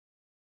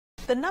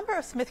The number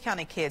of Smith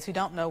County kids who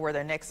don't know where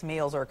their next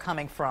meals are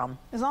coming from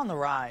is on the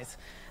rise.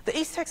 The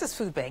East Texas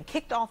Food Bank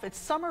kicked off its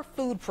summer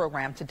food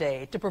program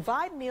today to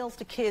provide meals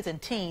to kids and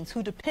teens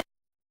who depend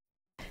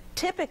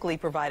typically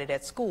provided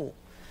at school.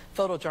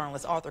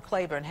 Photojournalist Arthur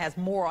Claiborne has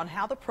more on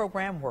how the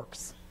program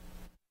works.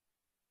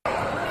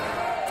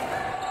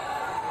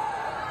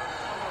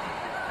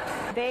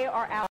 They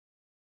are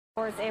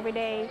outdoors every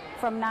day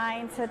from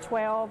 9 to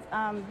 12,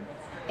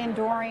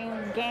 enduring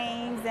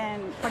games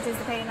and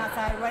participating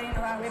outside, running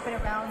around, ripping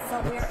around,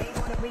 so we're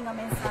able to bring them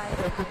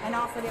inside and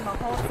offer them a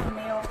wholesome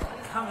meal.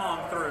 Come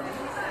on through,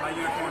 my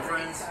unicorn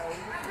friends.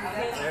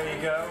 There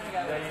you go,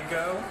 there you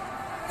go.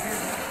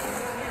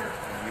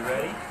 You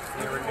ready?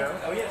 Here we go.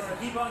 Oh yes,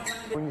 keep on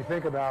coming. When you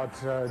think about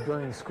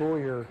during the school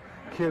year,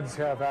 kids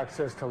have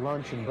access to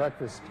lunch and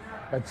breakfast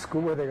at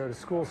school where they go to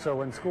school, so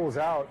when school's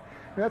out,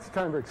 that's a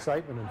time for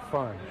excitement and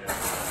fun.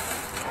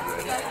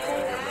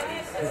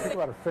 You think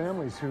about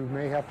families who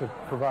may have to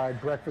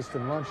provide breakfast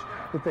and lunch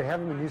that they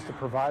haven't been used to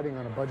providing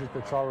on a budget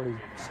that's already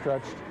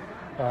stretched.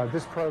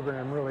 This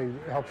program really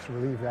helps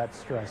relieve that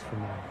stress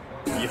from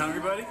them. You hungry,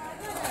 buddy?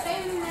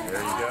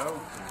 There you go.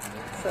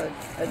 So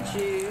a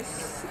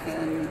juice,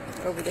 and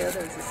over there's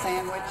a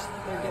sandwich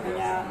they're giving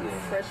out, and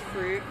fresh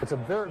fruit. It's a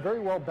very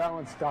well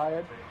balanced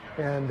diet,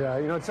 and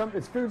you know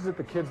it's foods that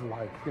the kids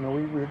like. You know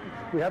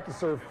we have to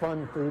serve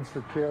fun foods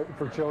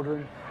for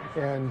children,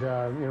 and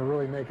you know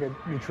really make it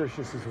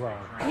nutritious as well.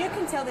 You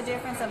can tell the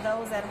difference of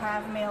those that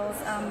have meals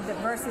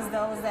versus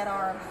those that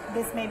are,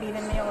 this may be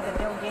the meal that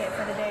they'll get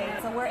for the day.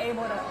 So we're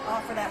able to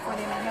offer that for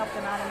them and help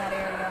them out in that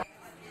area.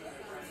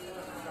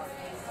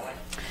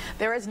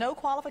 There is no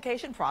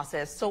qualification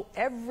process, so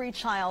every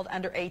child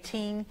under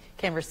 18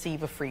 can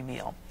receive a free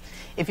meal.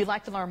 If you'd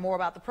like to learn more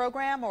about the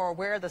program or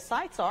where the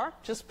sites are,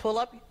 just pull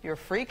up your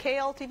free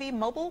KLTV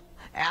mobile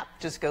app.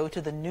 Just go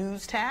to the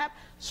News tab,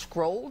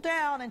 scroll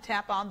down, and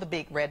tap on the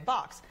big red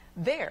box.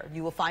 There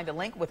you will find a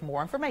link with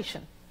more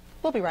information.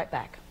 We'll be right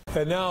back.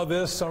 And now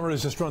this summer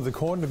is just around the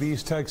corner. The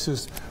East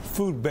Texas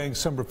Food Bank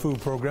Summer Food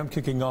Program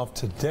kicking off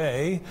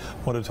today.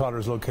 One of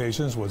Tyler's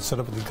locations was set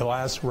up at the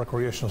Glass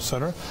Recreational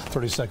Center,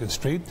 32nd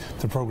Street.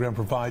 The program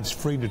provides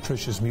free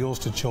nutritious meals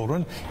to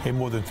children in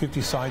more than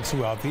 50 sites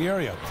throughout the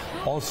area.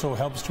 Also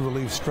helps to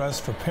relieve stress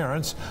for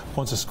parents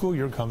once the school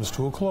year comes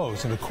to a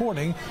close. And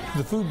according to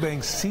the Food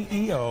Bank's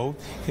CEO,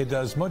 it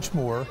does much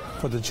more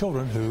for the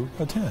children who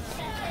attend.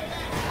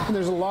 And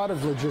there's a lot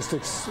of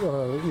logistics,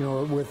 you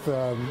know, with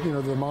you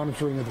know the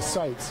monitoring of the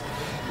sites.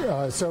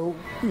 So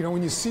you know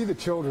when you see the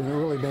children, it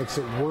really makes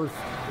it worth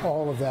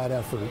all of that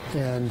effort.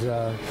 And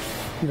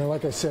you know,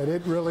 like I said,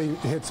 it really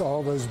hits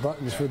all those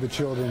buttons for the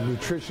children,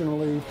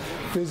 nutritionally,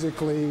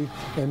 physically,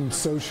 and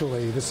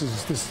socially.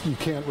 This you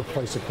can't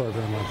replace a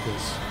program like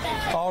this.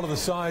 All of the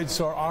sites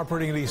are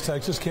operating in East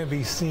Texas, can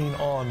be seen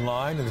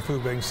online, and the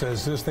Food Bank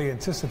says this. They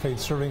anticipate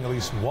serving at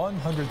least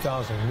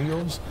 100,000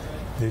 meals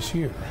this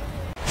year.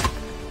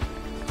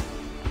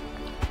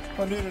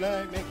 On Noon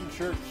Tonight, making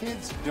sure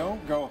kids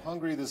don't go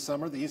hungry this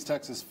summer, the East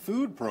Texas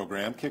Food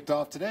Program kicked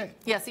off today.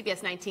 Yeah, CBS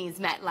 19's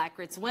Matt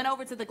Lackritz went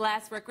over to the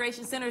Glass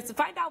Recreation Center to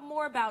find out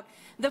more about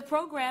the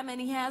program, and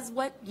he has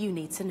what you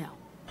need to know.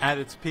 At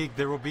its peak,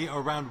 there will be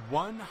around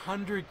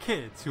 100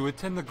 kids who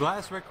attend the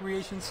Glass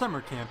Recreation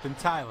Summer Camp in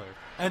Tyler.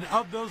 And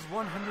of those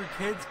 100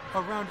 kids,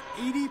 around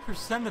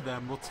 80% of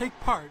them will take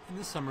part in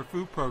the summer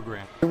food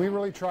program. We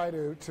really try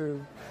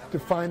to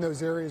find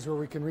those areas where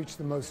we can reach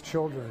the most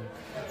children.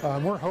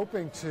 We're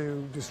hoping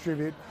to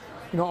distribute,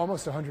 you know,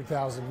 almost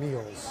 100,000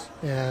 meals,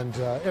 and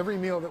every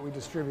meal that we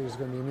distribute is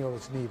going to be a meal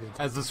that's needed.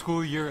 As the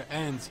school year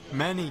ends,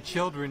 many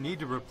children need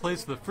to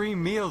replace the free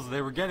meals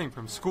they were getting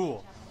from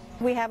school.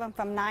 We have them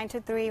from 9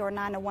 to 3 or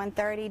 9 to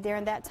 1:30.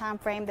 During that time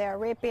frame, they're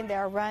ripping,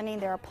 they're running,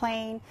 they're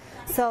playing,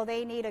 so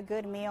they need a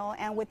good meal,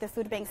 and with the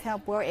food bank's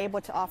help, we're able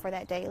to offer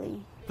that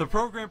daily. The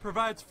program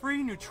provides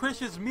free,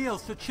 nutritious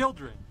meals to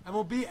children and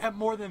will be at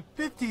more than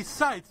 50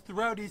 sites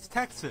throughout East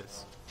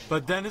Texas.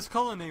 But Dennis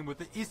Cullinane with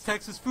the East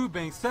Texas Food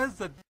Bank says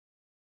that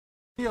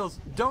meals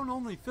don't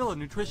only fill a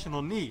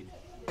nutritional need.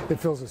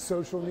 It fills a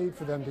social need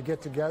for them to get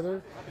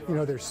together. You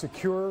know, they're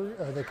secure,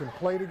 they can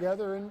play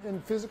together,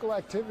 and physical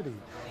activity.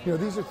 You know,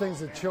 these are things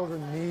that children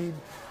need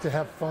to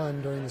have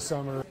fun during the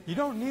summer. You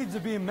don't need to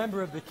be a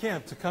member of the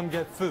camp to come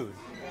get food.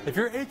 If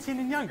you're 18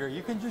 and younger,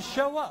 you can just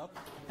show up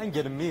and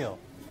get a meal.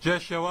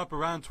 Just show up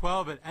around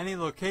 12 at any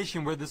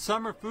location where the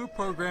summer food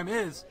program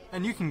is,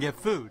 and you can get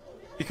food.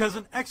 Because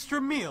an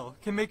extra meal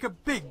can make a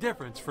big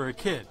difference for a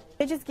kid.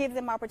 It just gives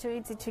them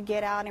opportunity to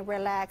get out and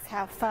relax,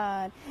 have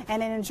fun,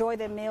 and then enjoy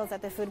the meals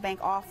that the food bank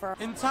offer.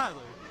 In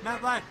Tyler,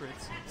 Matt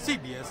Lackritz,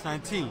 CBS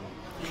 19.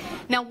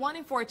 Now, 1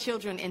 in 4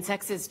 children in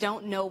Texas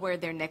don't know where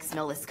their next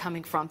meal is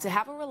coming from. To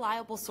have a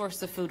reliable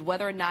source of food,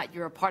 whether or not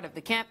you're a part of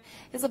the camp,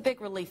 is a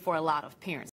big relief for a lot of parents.